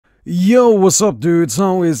Yo, what's up, dudes?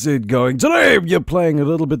 How is it going? Today we're playing a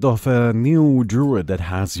little bit of a new druid that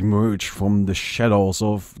has emerged from the shadows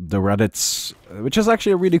of the Reddits, which is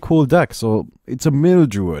actually a really cool deck. So it's a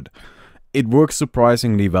Milldruid. It works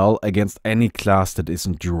surprisingly well against any class that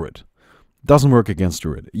isn't druid. Doesn't work against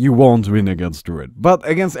druid. You won't win against druid. But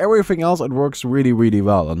against everything else, it works really, really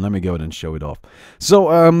well. And let me go ahead and show it off. So,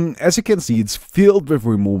 as you can see, it's filled with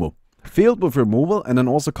removal. And then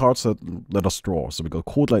also cards that let us draw. So we got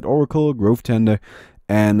Cold Light Oracle, Growth Tender,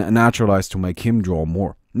 and Naturalize to make him draw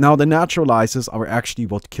more. Now the Naturalizes are actually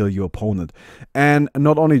what kill your opponent. And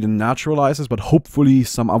not only the Naturalizes, but hopefully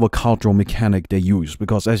some other card draw mechanic they use.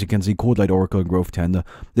 Because as you can see, Cold Light Oracle and Growth Tender,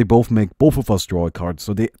 they both make both of us draw a card.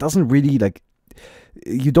 So it doesn't really, like,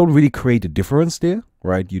 you don't really create a difference there,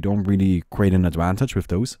 right? You don't really create an advantage with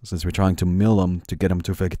those, since we're trying to mill them to get them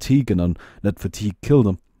to fatigue and then let fatigue kill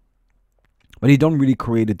them. But you don't really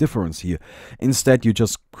create a difference here. Instead, you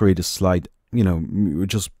just create a slight, you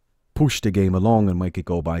just push the game along and make it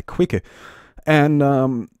go by quicker.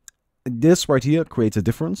 And this right here creates a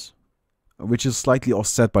difference, which is slightly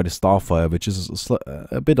offset by the Starfire, which is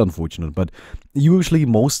a bit unfortunate. But usually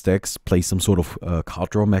most decks play some sort of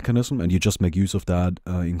card draw mechanism, and you just make use of that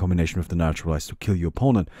in combination with the Naturalize to kill your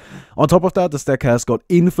opponent. On top of that, this deck has got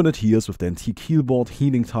infinite heals with the Antique Heal board,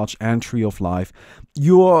 Healing Touch, and Tree of Life.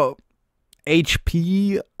 Your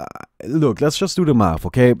HP, look, let's just do the math,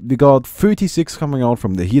 okay? We got 36 coming out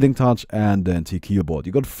from the Healing Touch and the Antique Heal board.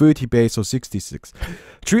 You got 30 base, so 66.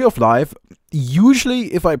 Tree of Life,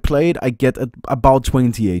 usually if I play it, I get about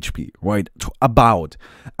 20 HP, right? About.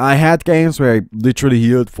 I had games where I literally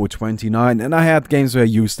healed for 29, and I had games where I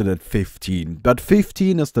used it at 15. But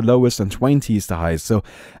 15 is the lowest and 20 is the highest, so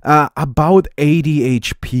about 80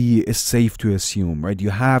 HP is safe to assume, right? You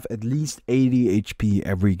have at least 80 HP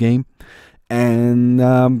every game. And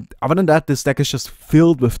other than that, this deck is just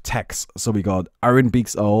filled with techs. So we got Iron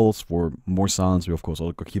Beak's Owls for more silence. We of course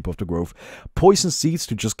also got Keep of the Grove. Poison Seeds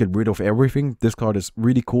to just get rid of everything. This card is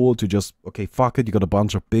really cool to just, okay, fuck it. You got a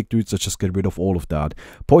bunch of big dudes, let's just get rid of all of that.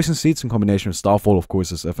 Poison Seeds in combination with Starfall, of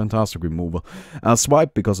course, is a fantastic removal.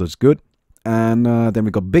 Swipe because it's good. And then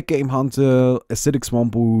we got Big Game Hunter, Acidic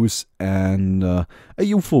Swamp Ooze, and a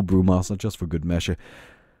Youthful Brewmaster just for good measure.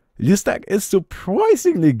 This deck is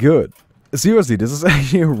surprisingly good. Seriously, this is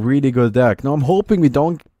actually a really good deck. Now, I'm hoping we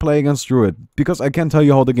don't play against Druid, because I can't tell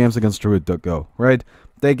you how the games against Druid go, right?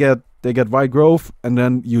 They get White Growth, and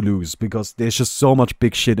then you lose, because there's just so much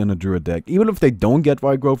big shit in a Druid deck. Even if they don't get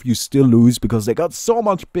White Growth, you still lose, because they got so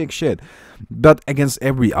much big shit. But against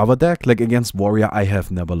every other deck, like against Warrior, I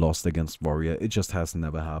have never lost against Warrior. It just has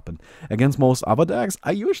never happened. Against most other decks,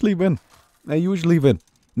 I usually win.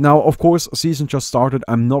 Now, of course, season just started.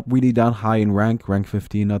 I'm not really that high in rank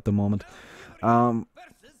 15 at the moment.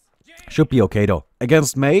 Should be okay though.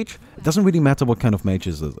 Against Mage, it doesn't really matter what kind of mage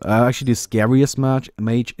is it. Actually, the scariest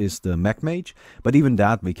mage is the Mech Mage, but even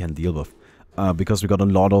that we can deal with. Because we got a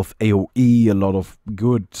lot of AoE, a lot of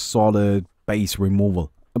good, solid base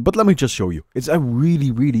removal. But let me just show you. It's a really,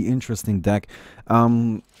 really interesting deck.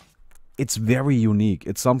 It's very unique.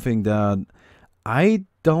 It's something that I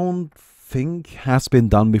don't think has been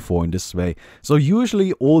done before in this way. So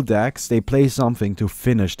usually all decks, they play something to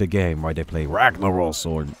finish the game, right? They play Ragnaros,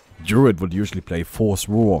 or Druid would usually play Force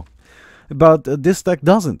Roar. But this deck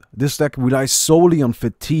doesn't. This deck relies solely on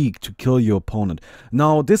fatigue to kill your opponent.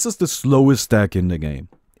 Now, this is the slowest deck in the game.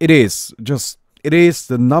 It is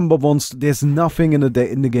the number one. There's nothing in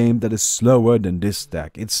the game that is slower than this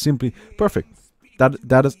deck. It's simply perfect.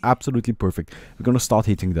 That is absolutely perfect. We're gonna start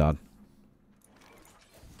hitting that,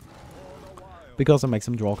 because it makes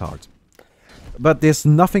him draw cards. But there's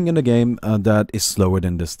nothing in the game that is slower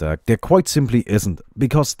than this deck. There quite simply isn't.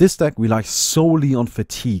 Because this deck relies solely on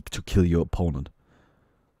fatigue to kill your opponent.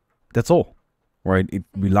 That's all. Right? It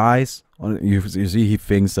relies on... You see, he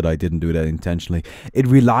thinks that I didn't do that intentionally. It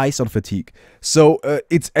relies on fatigue. So,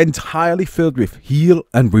 it's entirely filled with heal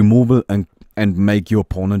and removal and make your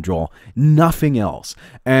opponent draw. Nothing else.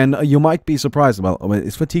 And you might be surprised, well,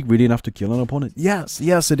 is fatigue really enough to kill an opponent? Yes,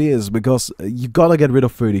 it is, because you gotta get rid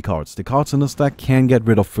of 30 cards. The cards in this deck can get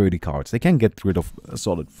rid of 30 cards. They can get rid of a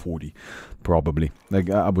solid 40, probably.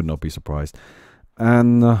 Like, I would not be surprised.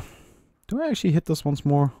 And, do I actually hit this once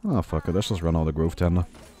more? Oh, fuck it, let's just run out of Growth Tender.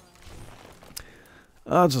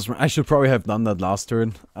 I should probably have done that last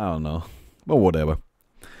turn. I don't know. But whatever.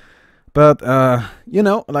 But, you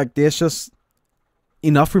know, like, there's just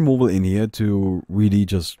enough removal in here to really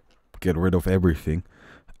just get rid of everything.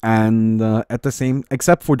 And at the same,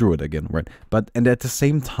 except for Druid again, right? And at the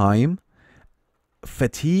same time,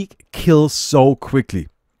 fatigue kills so quickly.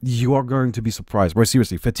 You are going to be surprised. Right,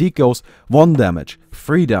 seriously, fatigue goes 1 damage,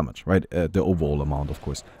 3 damage, right? The overall amount, of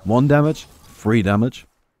course. 1 damage, 3 damage,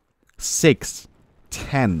 6,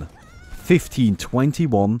 10, 15,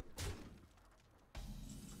 21,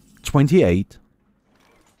 28,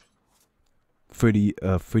 30,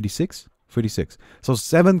 36? 36. So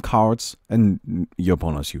 7 cards, and your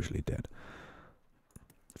opponent's usually dead.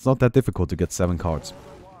 It's not that difficult to get 7 cards.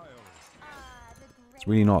 It's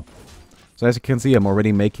really not. So as you can see, I'm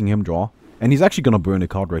already making him draw. And he's actually gonna burn a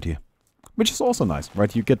card right here. Which is also nice,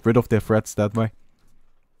 right? You get rid of their threats that way.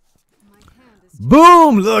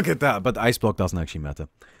 Boom! Look at that! But Ice Block doesn't actually matter.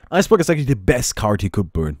 Ice Block is actually the best card he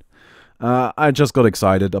could burn. I just got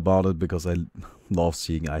excited about it because I love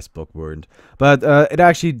seeing Ice Block burned. But it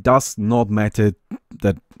actually does not matter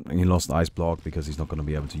that he lost Ice Block because he's not going to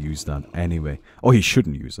be able to use that anyway. Oh, he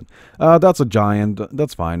shouldn't use it. That's a giant.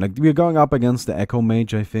 That's fine. Like, we're going up against the Echo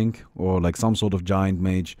Mage, I think. Or like some sort of giant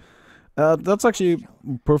mage. That's actually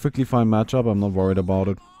a perfectly fine matchup. I'm not worried about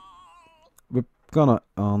it. We're gonna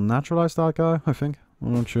naturalize that guy, I think.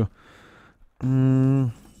 I'm not sure.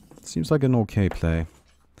 Seems like an okay play.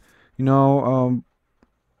 You know,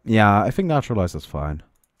 yeah, I think naturalize is fine.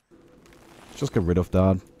 Just get rid of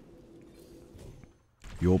that.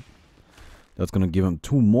 Yup. That's gonna give him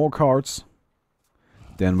 2 more cards.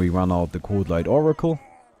 Then we run out the Cold Light Oracle.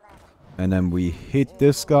 And then we hit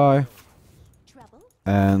this guy.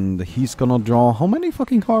 And he's gonna draw how many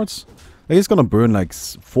fucking cards? He's gonna burn like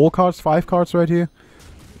 4 cards, 5 cards right here.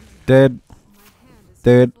 Dead.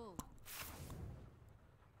 Dead.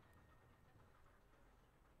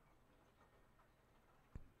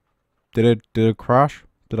 Did it crash?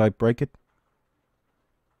 Did I break it?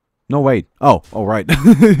 No, wait. Oh, right.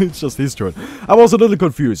 It's just his turn. I was a little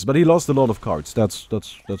confused, but he lost a lot of cards. That's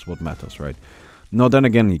what matters, right? No, then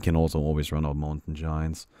again, he can also always run out Mountain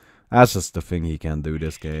Giants. That's just the thing he can do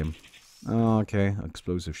this game. Okay,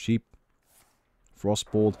 Explosive Sheep.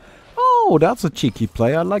 Frostbolt. Oh, that's a cheeky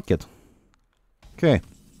play. I like it. Okay.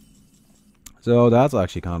 So that's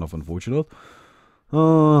actually kind of unfortunate.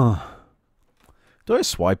 Do I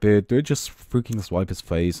swipe it? Do I just freaking swipe his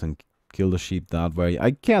face and kill the sheep that way?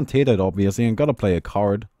 I can't hit it, obviously. I'm gonna play a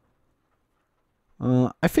card.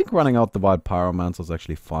 I think running out the Wild Pyromancer is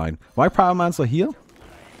actually fine. Wild Pyromancer here?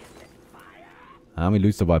 And we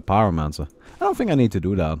lose the Wild Pyromancer. I don't think I need to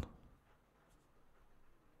do that.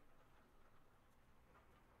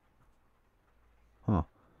 Huh.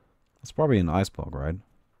 That's probably an Ice Block, right?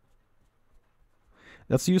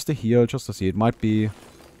 Let's use the heal just to see. It might be...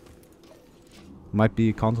 Might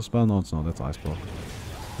be counter spell? No, it's not. That's Ice Block.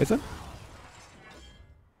 Is it?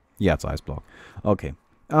 Yeah, it's Ice Block. Okay.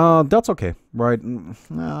 That's okay, right? I'm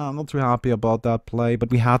not too happy about that play, but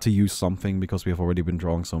we had to use something because we have already been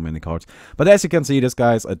drawing so many cards. But as you can see, this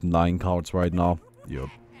guy's at 9 cards right now. Yup.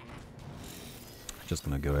 Just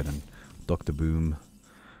gonna go ahead and duck the boom.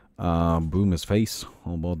 Boom his face.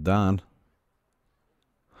 How about that?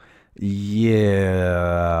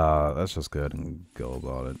 Yeah, let's just go ahead and go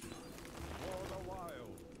about it.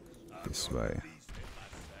 This way.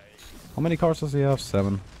 How many cards does he have?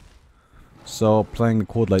 7. So playing the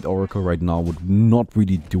Cold Light Oracle right now would not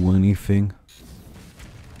really do anything.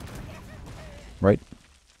 Right?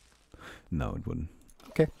 No, it wouldn't.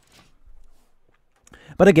 Okay.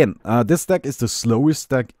 But again, this deck is the slowest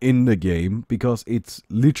deck in the game because it's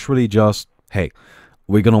literally just, hey,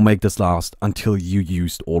 we're gonna make this last until you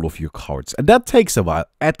used all of your cards. And that takes a while.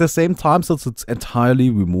 At the same time, since it's entirely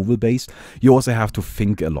removal based, you also have to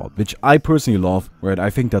think a lot, which I personally love, right? I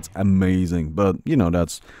think that's amazing. But, you know,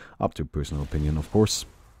 that's up to personal opinion, of course.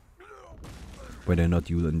 Whether or not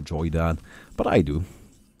you enjoy that. But I do.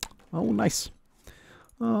 Oh, nice.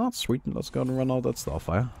 Oh, that's sweet. Let's go and run out that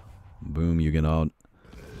Starfire. Boom, you get out.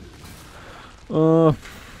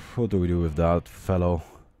 What do we do with that fellow?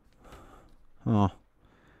 Oh.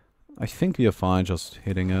 I think we are fine just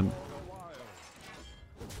hitting it.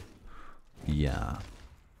 Yeah.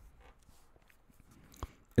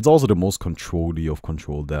 It's also the most control-y of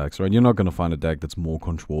control decks, right? You're not gonna find a deck that's more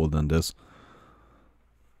controlled than this.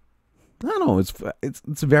 I don't know,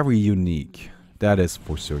 it's very unique. That is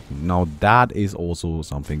for certain. Now that is also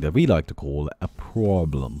something that we like to call a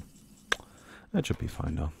problem. That should be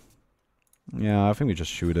fine though. Yeah, I think we just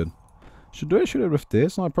shoot it. Do I shoot it with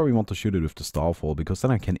this? No, I probably want to shoot it with the Starfall, because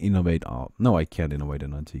then I can innovate out. No, I can't innovate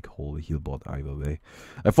an antique holy heal bot either way.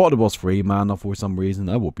 I thought it was 3 mana for some reason.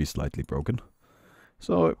 I would be slightly broken.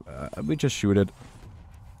 So, we just shoot it.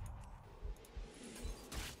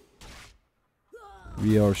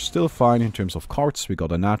 We are still fine in terms of cards. We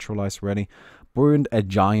got a Naturalize ready. Burned a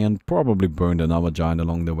giant. Probably burned another giant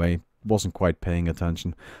along the way. wasn't quite paying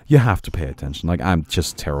attention. You have to pay attention. Like, I'm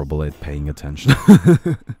just terrible at paying attention.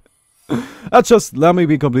 That's just, let me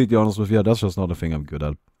be completely honest with you, that's just not a thing I'm good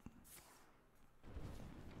at.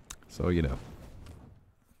 So, you know.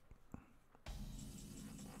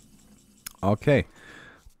 Okay.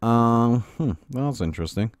 That's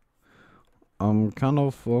interesting. I'm kind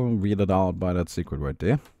of weirded out by that secret right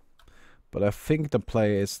there. But I think the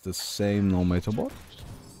play is the same no matter what.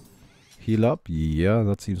 Heal up, yeah,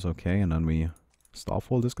 that seems okay. And then we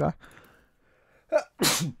starfall this guy.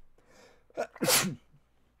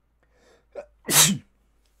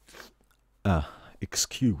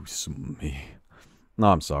 Excuse me. No,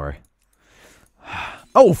 I'm sorry.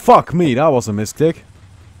 Oh, fuck me, that was a misclick.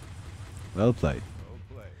 Well played.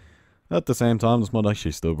 At the same time, this might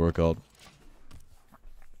actually still work out.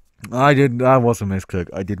 That was a misclick.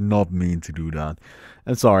 I did not mean to do that.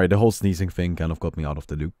 And sorry, the whole sneezing thing kind of got me out of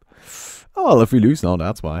the loop. Oh, well, if we lose now,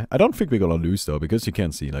 that's why. I don't think we're gonna lose though, because you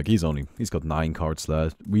can see, like, he's got 9 cards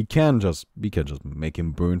left. We can just make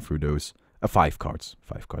him burn through those. 5 cards.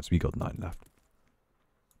 5 cards. We got 9 left.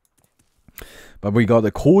 But we got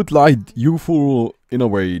a Cold Light Youthful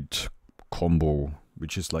Innovate combo,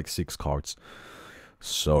 which is like 6 cards.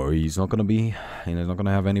 So he's not gonna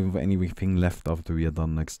have anything left after we are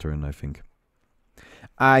done next turn, I think.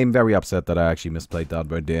 I'm very upset that I actually misplayed that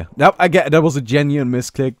right there. That was a genuine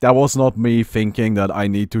misclick. That was not me thinking that I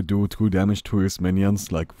need to do 2 damage to his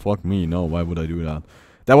minions. Like, fuck me, no, why would I do that?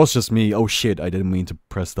 That was just me. Oh shit, I didn't mean to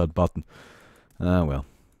press that button. Well.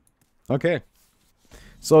 Okay.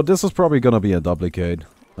 So this is probably gonna be a duplicate,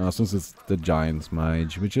 since it's the Giant's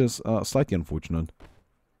Mage, which is slightly unfortunate.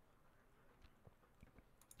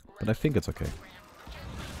 But I think it's okay.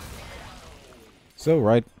 So,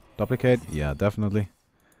 right, duplicate? Yeah, definitely.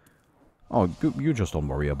 Oh, you just don't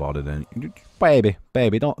worry about it, then, baby,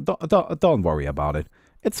 don't worry about it.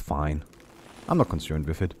 It's fine. I'm not concerned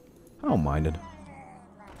with it. I don't mind it.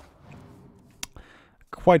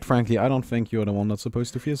 Quite frankly, I don't think you're the one that's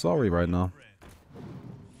supposed to feel sorry right now.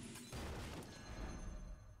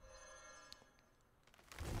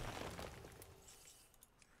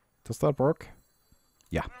 Does that work?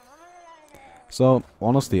 Yeah. So,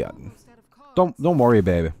 honestly, don't worry,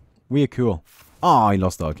 baby. We are cool. Ah, I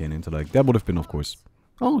lost the Arcane Intellect. That would have been, of course...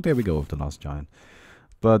 Oh, there we go with the last Giant.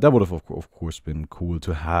 But that would have, of course, been cool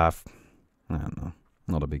to have. I don't know.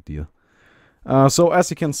 Not a big deal. So, as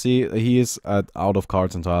you can see, he is out of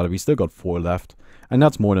cards entirely. We still got 4 left. And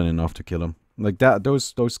that's more than enough to kill him. Like,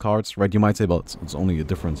 those cards, right? You might say, well, it's only a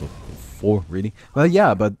difference of 4, really. Well,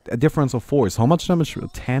 yeah, but a difference of 4 is how much damage?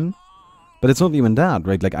 10? But it's not even that,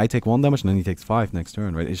 right? Like, I take 1 damage and then he takes 5 next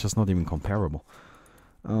turn, right? It's just not even comparable.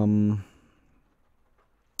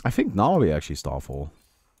 I think now we actually starfall.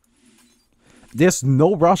 There's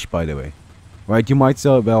no rush, by the way. Right? You might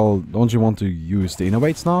say, well, don't you want to use the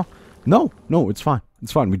innovates now? No, it's fine.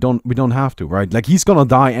 It's fine. We don't have to, right? Like, he's gonna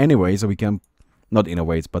die anyway, so we can... Not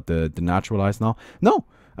innovates, but the naturalize now. No!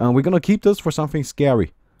 We're gonna keep this for something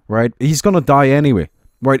scary, right? He's gonna die anyway,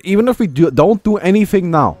 right? Even if we don't do anything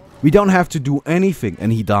now. We don't have to do anything,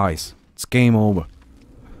 and he dies. It's game over.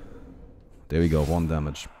 There we go, 1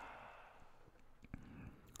 damage.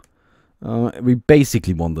 We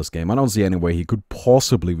basically won this game. I don't see any way he could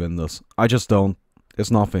possibly win this. I just don't.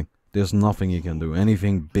 There's nothing. There's nothing he can do.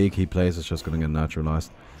 Anything big he plays is just gonna get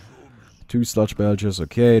naturalized. 2 Sludge Belchers,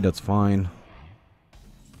 okay, that's fine.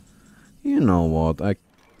 You know what, I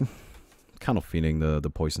kind of feeling the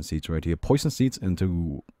Poison Seeds right here. Poison Seeds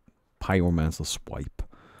into Pyromancer Swipe.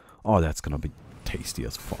 Oh, that's gonna be tasty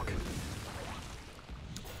as fuck.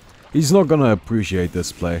 He's not gonna appreciate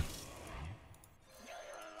this play.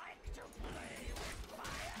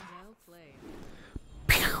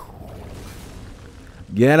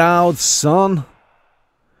 Get out, son!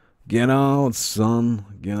 Get out, son!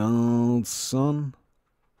 Get out, son!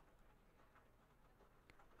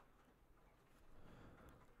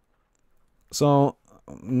 So,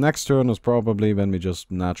 next turn is probably when we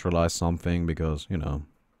just naturalize something, because, you know,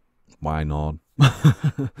 why not?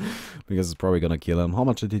 Because it's probably gonna kill him. How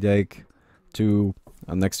much did he take? 2.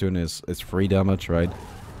 And next turn is 3 damage, right?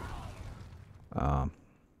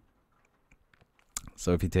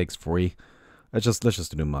 So if he takes 3, let's just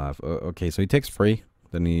do the math. Okay, so he takes 3,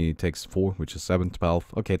 then he takes 4, which is 7, 12.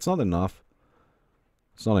 Okay, it's not enough.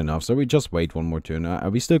 It's not enough, so we just wait 1 more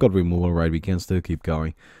turn. We still got removal, right? We can still keep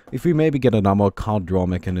going. If we maybe get another card draw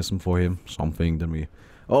mechanism for him, something, then we...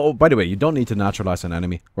 Oh, by the way, you don't need to naturalize an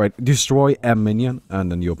enemy, right? Destroy a minion,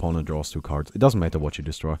 and then your opponent draws 2 cards. It doesn't matter what you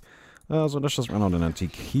destroy. So let's just run out an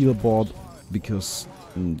antique heal board, because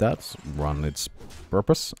that's run its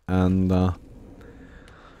purpose. And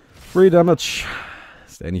 3 damage.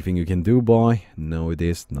 there anything you can do, boy? No, it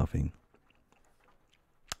is nothing.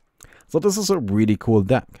 So this is a really cool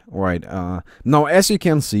deck, right? Now, as you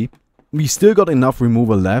can see, we still got enough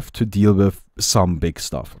removal left to deal with some big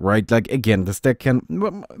stuff, right? Like, again, this deck can...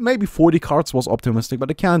 Maybe 40 cards was optimistic,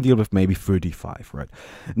 but it can deal with maybe 35, right?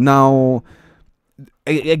 Now,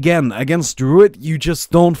 again, against Druid, you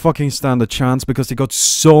just don't fucking stand a chance because they got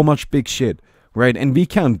so much big shit, right? And we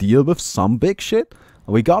can deal with some big shit.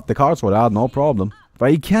 We got the cards for that, no problem.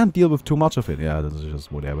 But you can't deal with too much of it. Yeah, this is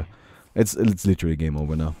just whatever. It's literally game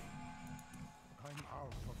over now.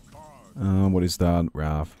 What is that,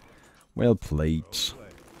 Raph? Well played.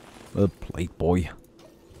 Well played, boy.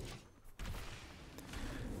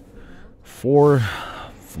 4,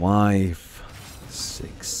 5,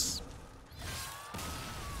 6.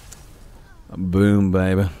 Boom,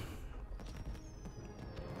 baby.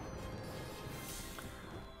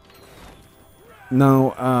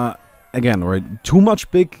 Now, again, right, too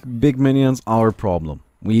much big minions are a problem.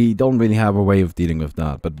 We don't really have a way of dealing with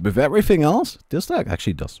that. But with everything else, this deck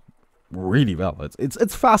actually does really well.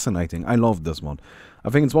 It's fascinating. I love this one. I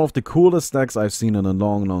think it's one of the coolest decks I've seen in a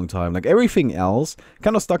long time. Like, everything else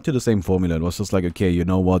kind of stuck to the same formula. It was just like, okay, you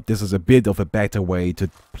know what, this is a bit of a better way to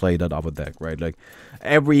play that other deck, right? Like,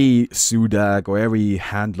 every Sue deck or every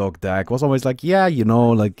handlock deck was always like, yeah, you know,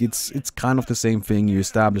 like, it's kind of the same thing. You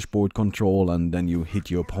establish board control and then you hit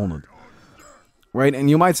your opponent, right? And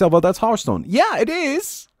you might say, well, that's Hearthstone. Yeah, it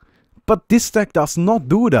is. But this deck does not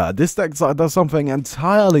do that. This deck does something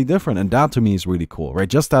entirely different. And that to me is really cool, right?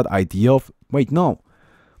 Just that idea of, wait, no.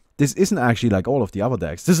 This isn't actually like all of the other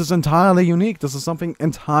decks. This is entirely unique. This is something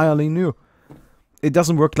entirely new. It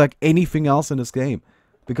doesn't work like anything else in this game.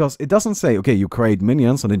 Because it doesn't say, okay, you create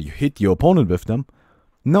minions and then you hit your opponent with them.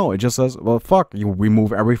 No, it just says, well, fuck, you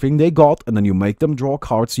remove everything they got and then you make them draw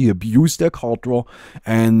cards, you abuse their card draw,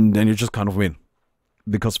 and then you just kind of win.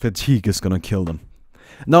 Because fatigue is gonna kill them.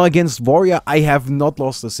 Now, against Warrior, I have not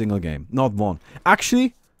lost a single game. Not one.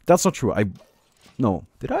 Actually, that's not true. No,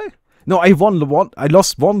 did I? No, I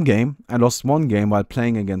lost one game. I lost one game while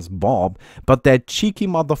playing against Bob. But that cheeky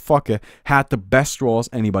motherfucker had the best draws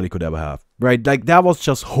anybody could ever have. Right? Like, that was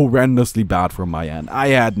just horrendously bad from my end. I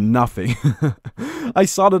had nothing. I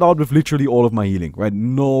started out with literally all of my healing. Right?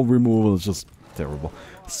 No removal. It's just terrible.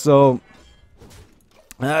 So,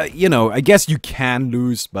 you know, I guess you can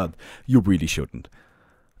lose, but you really shouldn't.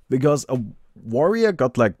 Because a Warrior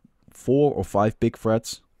got like 4 or 5 big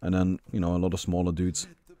threats. And then, you know, a lot of smaller dudes.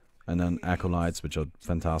 And then Acolytes, which are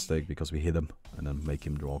fantastic because we hit him and then make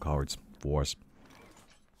him draw cards for us.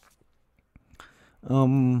 I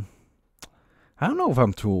don't know if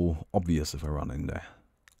I'm too obvious if I run in there.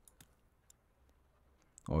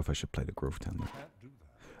 Or if I should play the Grove Tender.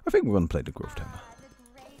 I think we're gonna play the Grove Tender.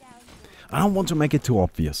 I don't want to make it too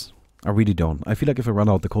obvious. I really don't. I feel like if I run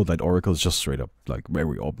out the Cold Light Oracle, it's just straight up, like,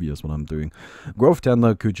 very obvious what I'm doing. Grove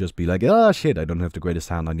Tender could just be like, ah, shit, I don't have the greatest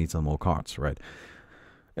hand, I need some more cards, right?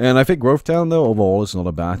 And I think Grove Tender overall is not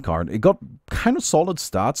a bad card. It got kind of solid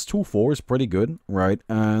stats. 2-4 is pretty good, right?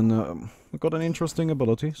 And it got an interesting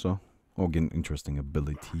ability, so... Oh, again, interesting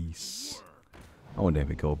abilities. Oh, there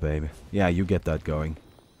we go, baby. Yeah, you get that going.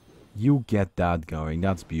 You get that going.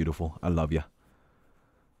 That's beautiful. I love you.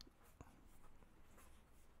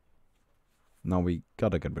 Now we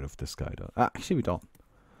gotta get rid of this guy, though. Actually, we don't.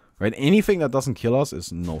 Right? Anything that doesn't kill us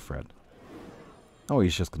is no threat. Oh,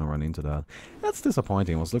 he's just gonna run into that. That's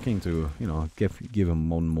disappointing. I was looking to, you know, give him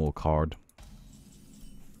one more card.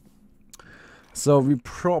 So we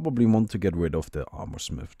probably want to get rid of the Armor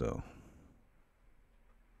Smith, though.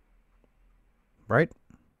 Right?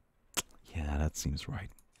 Yeah, that seems right.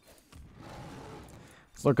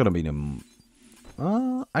 It's not gonna be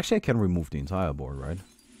the... actually, I can remove the entire board, right?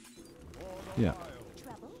 Yeah.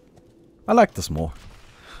 I like this more.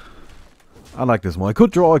 I like this more. I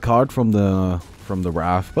could draw a card from the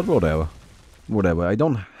Wrath, but whatever. Whatever. I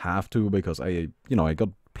don't have to because I got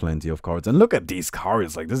plenty of cards. And look at these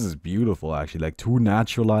cards. Like, this is beautiful, actually. Like, 2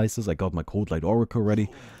 Naturalizers. I got my Cold Light Oracle ready.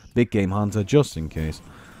 Big Game Hunter, just in case.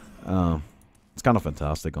 It's kind of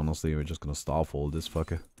fantastic, honestly. We're just gonna Starfall this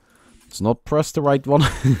fucker. Let's not press the right one.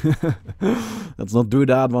 Let's not do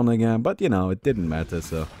that one again. But, you know, it didn't matter,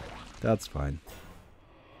 so that's fine.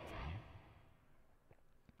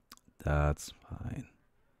 That's fine.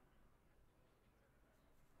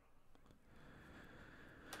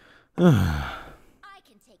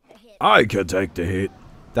 I can take the hit.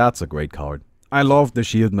 That's a great card. I love the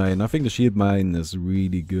Shield Maiden. I think the Shield Maiden is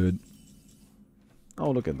really good. Oh,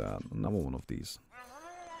 look at that. Another one of these.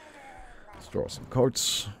 Let's draw some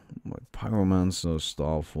cards. My Pyromancer,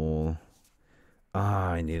 Starfall.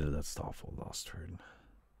 I needed that Starfall last turn.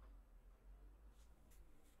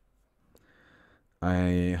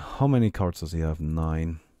 How many cards does he have?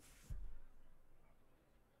 9.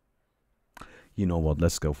 You know what?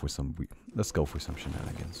 Let's go for some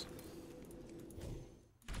shenanigans.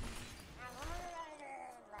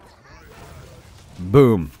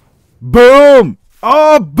 Boom. Boom!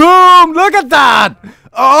 Oh, boom! Look at that!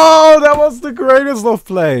 Oh, that was the greatest of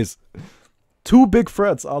plays. 2 big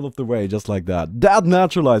threats out of the way, just like that. That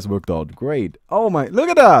naturalize worked out great. Oh my, look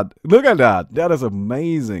at that! Look at that! That is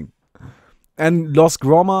amazing. And Los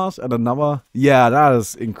Gromas and another. Yeah, that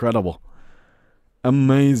is incredible.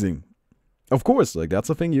 Amazing. Of course, like, that's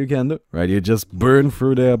a thing you can do, right? You just burn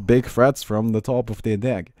through their big threats from the top of their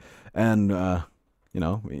deck. And, you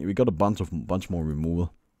know, we got a bunch more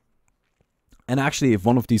removal. And actually, if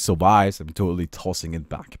one of these survives, I'm totally tossing it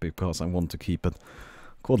back because I want to keep it.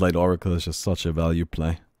 Cold Light Oracle is just such a value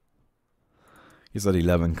play. He's at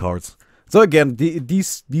 11 cards. So again,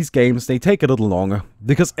 these games, they take a little longer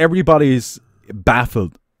because everybody's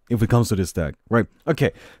baffled if it comes to this deck, right?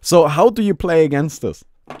 Okay, so how do you play against this?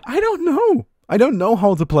 I don't know. I don't know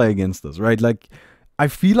how to play against this, right? Like, I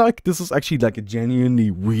feel like this is actually like a genuinely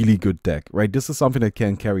really good deck, right? This is something that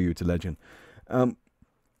can carry you to Legend.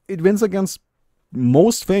 It wins against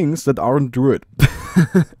most things that aren't Druid.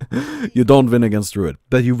 You don't win against Druid,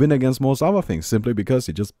 but you win against most other things simply because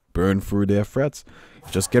you just burn through their threats.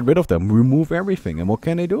 Just get rid of them, remove everything, and what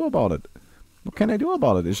can they do about it? What can they do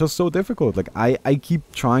about it? It's just so difficult. Like, I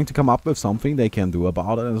keep trying to come up with something they can do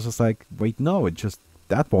about it, and it's just like, wait, no, it just,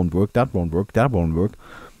 that won't work, that won't work, that won't work.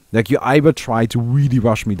 Like, you either try to really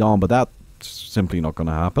rush me down, but that's simply not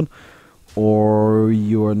gonna happen, or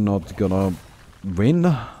you're not gonna win,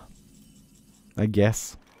 I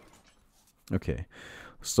guess. Okay,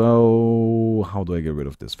 so how do I get rid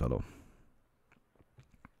of this fellow?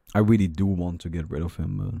 I really do want to get rid of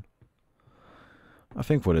him, but I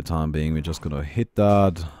think for the time being, we're just gonna hit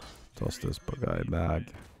that, toss this guy back.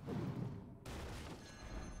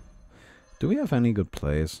 Do we have any good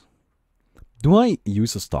plays? Do I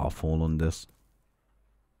use a Starfall on this?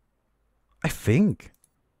 I think.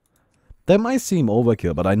 That might seem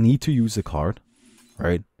overkill, but I need to use a card,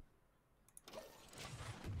 right?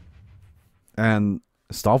 And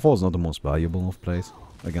Starfall is not the most valuable of plays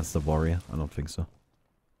against the Warrior. I don't think so.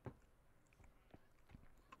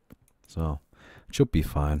 So, it should be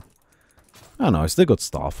fine. I don't know, I still got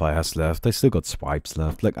Starfires left. I still got Swipes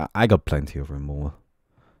left. Like, I got plenty of removal.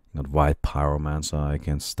 Got White Pyromancer I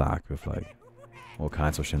can stack with, like, all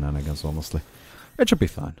kinds of shenanigans, honestly. It should be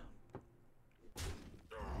fine.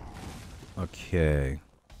 Okay.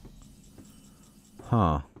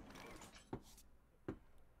 Huh.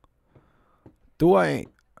 Do I...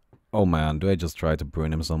 Oh man, do I just try to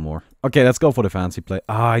burn him some more? Okay, let's go for the fancy play.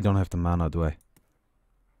 Ah, I don't have the mana, do I?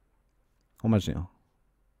 How much now?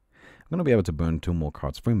 I'm gonna be able to burn 2 more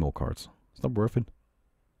cards, 3 more cards. Is that worth it?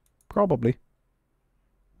 Probably.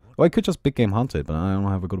 Or I could just big game hunt it, but I don't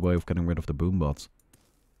have a good way of getting rid of the boom bots.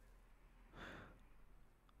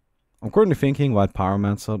 I'm currently thinking White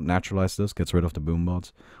Pyromancer, naturalize this, gets rid of the boom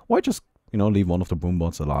bots. Why just, you know, leave one of the boom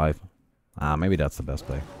bots alive? Ah, maybe that's the best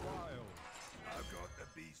play.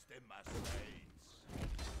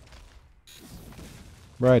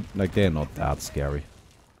 Right, like they're not that scary.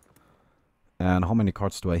 And how many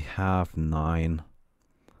cards do I have? 9.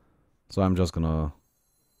 So I'm just gonna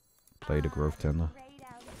play the Growth Tender.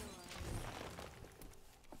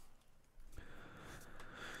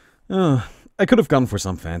 I could have gone for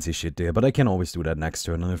some fancy shit there, but I can always do that next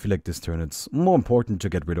turn, and I feel like this turn it's more important to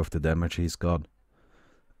get rid of the damage he's got.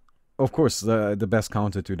 Of course, the best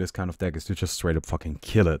counter to this kind of deck is to just straight up fucking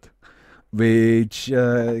kill it. Which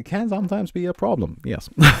can sometimes be a problem, yes.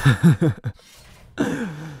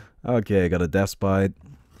 Okay, I got a Death Bite.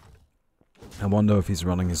 I wonder if he's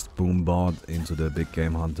running his Boom Bot into the Big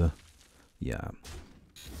Game Hunter. Yeah.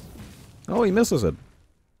 Oh, he misses it.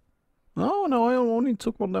 Oh no, I only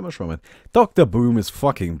took 1 damage from it. Dr. Boom is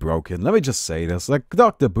fucking broken. Let me just say this. Like,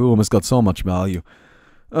 Dr. Boom has got so much value.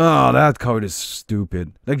 Oh, that card is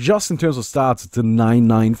stupid. Like, just in terms of stats, it's a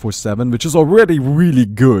 9/9/4/7, which is already really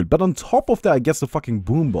good. But on top of that, it gets the fucking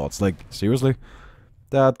Boom Bots. Like, seriously?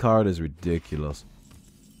 That card is ridiculous.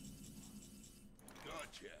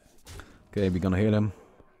 Okay, we're gonna hit him.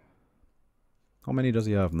 How many does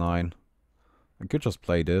he have? 9. I could just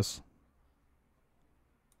play this.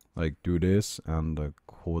 Like, do this and a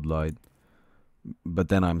Cold Light. But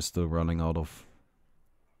then I'm still running out of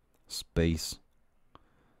space.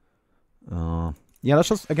 Yeah, let's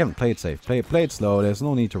just, again, play it safe. Play it slow. There's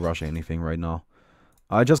no need to rush anything right now.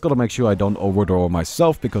 I just gotta make sure I don't overdraw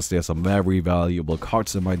myself, because there's some very valuable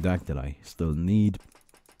cards in my deck that I still need.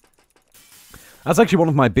 That's actually one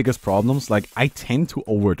of my biggest problems. Like, I tend to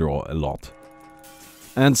overdraw a lot.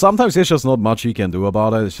 And sometimes there's just not much you can do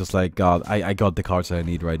about it. It's just like, God, I got the cards that I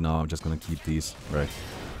need right now. I'm just gonna keep these, right?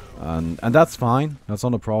 And that's fine. That's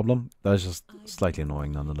not a problem. That's just slightly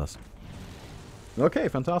annoying nonetheless. Okay,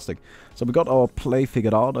 fantastic. So we got our play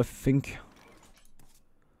figured out, I think.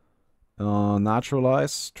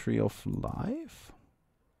 Naturalize Tree of Life?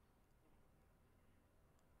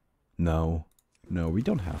 No. No, we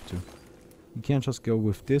don't have to. We can't just go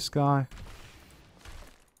with this guy.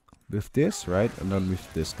 With this, right? And then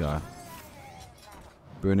with this guy.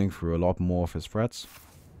 Burning through a lot more of his threats.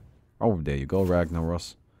 Oh, there you go,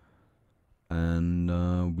 Ragnaros.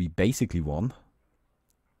 And we basically won.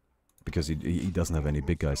 Because he doesn't have any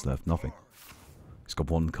big guys left. Nothing. He's got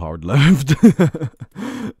one card left.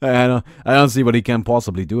 And I don't see what he can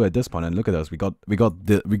possibly do at this point. And look at us. We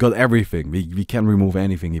got everything. We can remove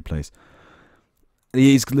anything he plays.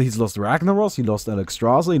 He's lost Ragnaros. He lost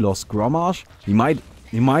Alexstrasza. He lost Grommash.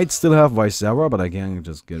 He might still have Visera, but I can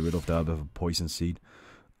just get rid of that with a Poison Seed.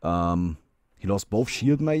 He lost both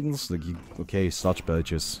Shield Maidens. Like, okay, Sludge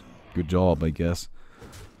Belches. Good job, I guess.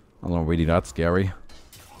 I'm not really that scary.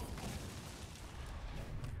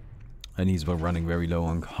 And he's running very low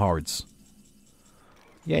on cards.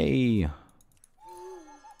 Yay!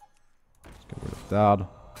 Let's get rid of that.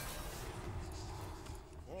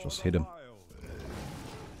 Just hit him.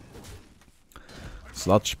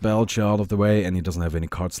 Sludge Belch out of the way, and he doesn't have any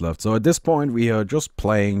cards left. So at this point, we are just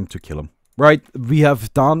playing to kill him. Right, we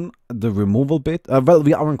have done the removal bit. Well,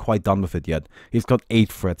 we aren't quite done with it yet. He's got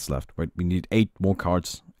 8 threats left, right? We need 8 more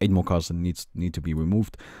cards. 8 more cards that need to be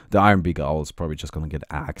removed. The Iron Beak Owl is probably just gonna get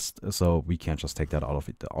axed, so we can't just take that out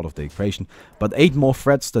of the equation. But 8 more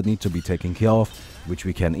threats that need to be taken care of, which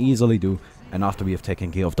we can easily do. And after we have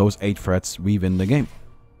taken care of those 8 threats, we win the game.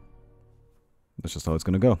 That's just how it's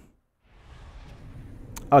gonna go.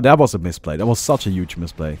 Oh, that was a misplay. That was such a huge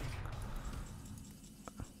misplay.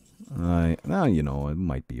 Now, you know, it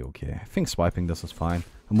might be okay. I think swiping this is fine.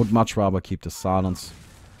 I would much rather keep the silence.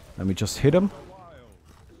 Let me just hit him.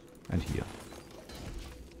 And here.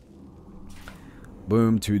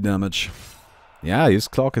 Boom, 2 damage. Yeah, his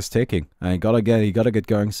clock is ticking. He gotta get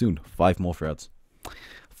going soon. 5 more threats.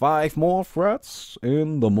 5 more threats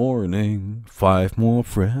in the morning. 5 more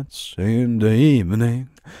threats in the evening.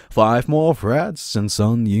 5 more threats, and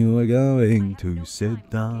son, you are going to sit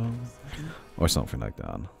down. Or something like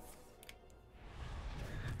that.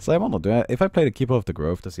 So I wonder, if I play the Keeper of the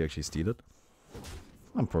Grove, does he actually steal it?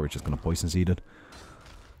 I'm probably just gonna Poison Seed it.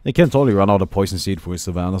 He can totally run out of Poison Seed for his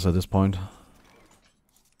Savannas at this point.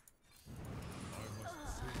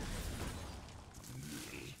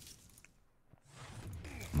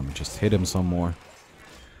 Let me just hit him some more.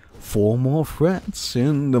 4 more threats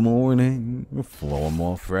in the morning. 4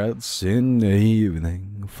 more threats in the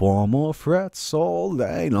evening. 4 more threats all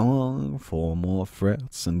day long. 4 more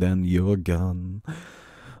threats and then you're gone.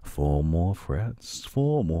 4 more threats.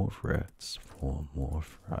 4 more threats. 4 more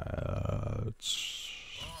threats.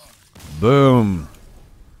 Boom.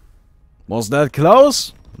 Was that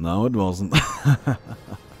close? No, it wasn't.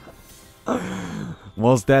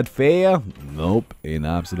 Was that fair? Nope, in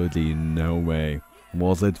absolutely no way.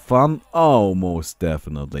 Was it fun? Oh, most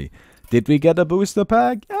definitely. Did we get a booster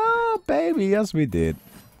pack? Oh, baby, yes we did.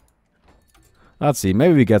 Let's see,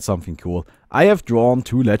 maybe we get something cool. I have drawn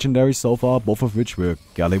 2 legendaries so far, both of which were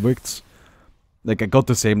Gallywicks. Like, I got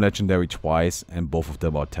the same legendary twice, and both of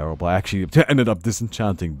them are terrible. I actually ended up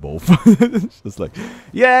disenchanting both. It's just like,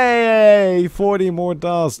 yay! 40 more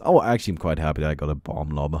dust. Oh, actually, I'm quite happy that I got a Bomb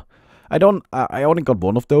Lobber. I only got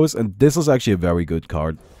 1 of those, and this is actually a very good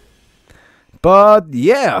card. But,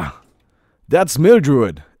 yeah! That's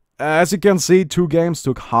Milldruid. As you can see, 2 games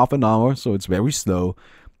took half an hour, so it's very slow.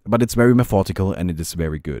 But it's very methodical, and it is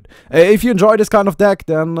very good. If you enjoy this kind of deck,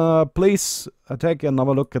 then please take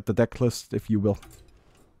another look at the deck list, if you will.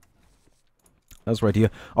 That's right here.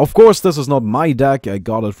 Of course, this is not my deck. I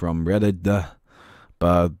got it from Reddit.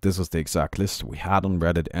 But this is the exact list we had on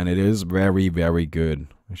Reddit, and it is very, very good.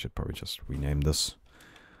 I should probably just rename this.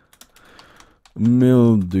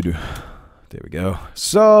 Milldruid. There we go.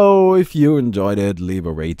 So, if you enjoyed it, leave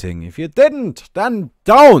a rating. If you didn't, then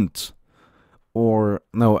don't! Or,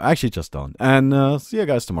 no, actually just don't. And see you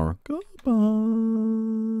guys tomorrow.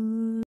 Goodbye.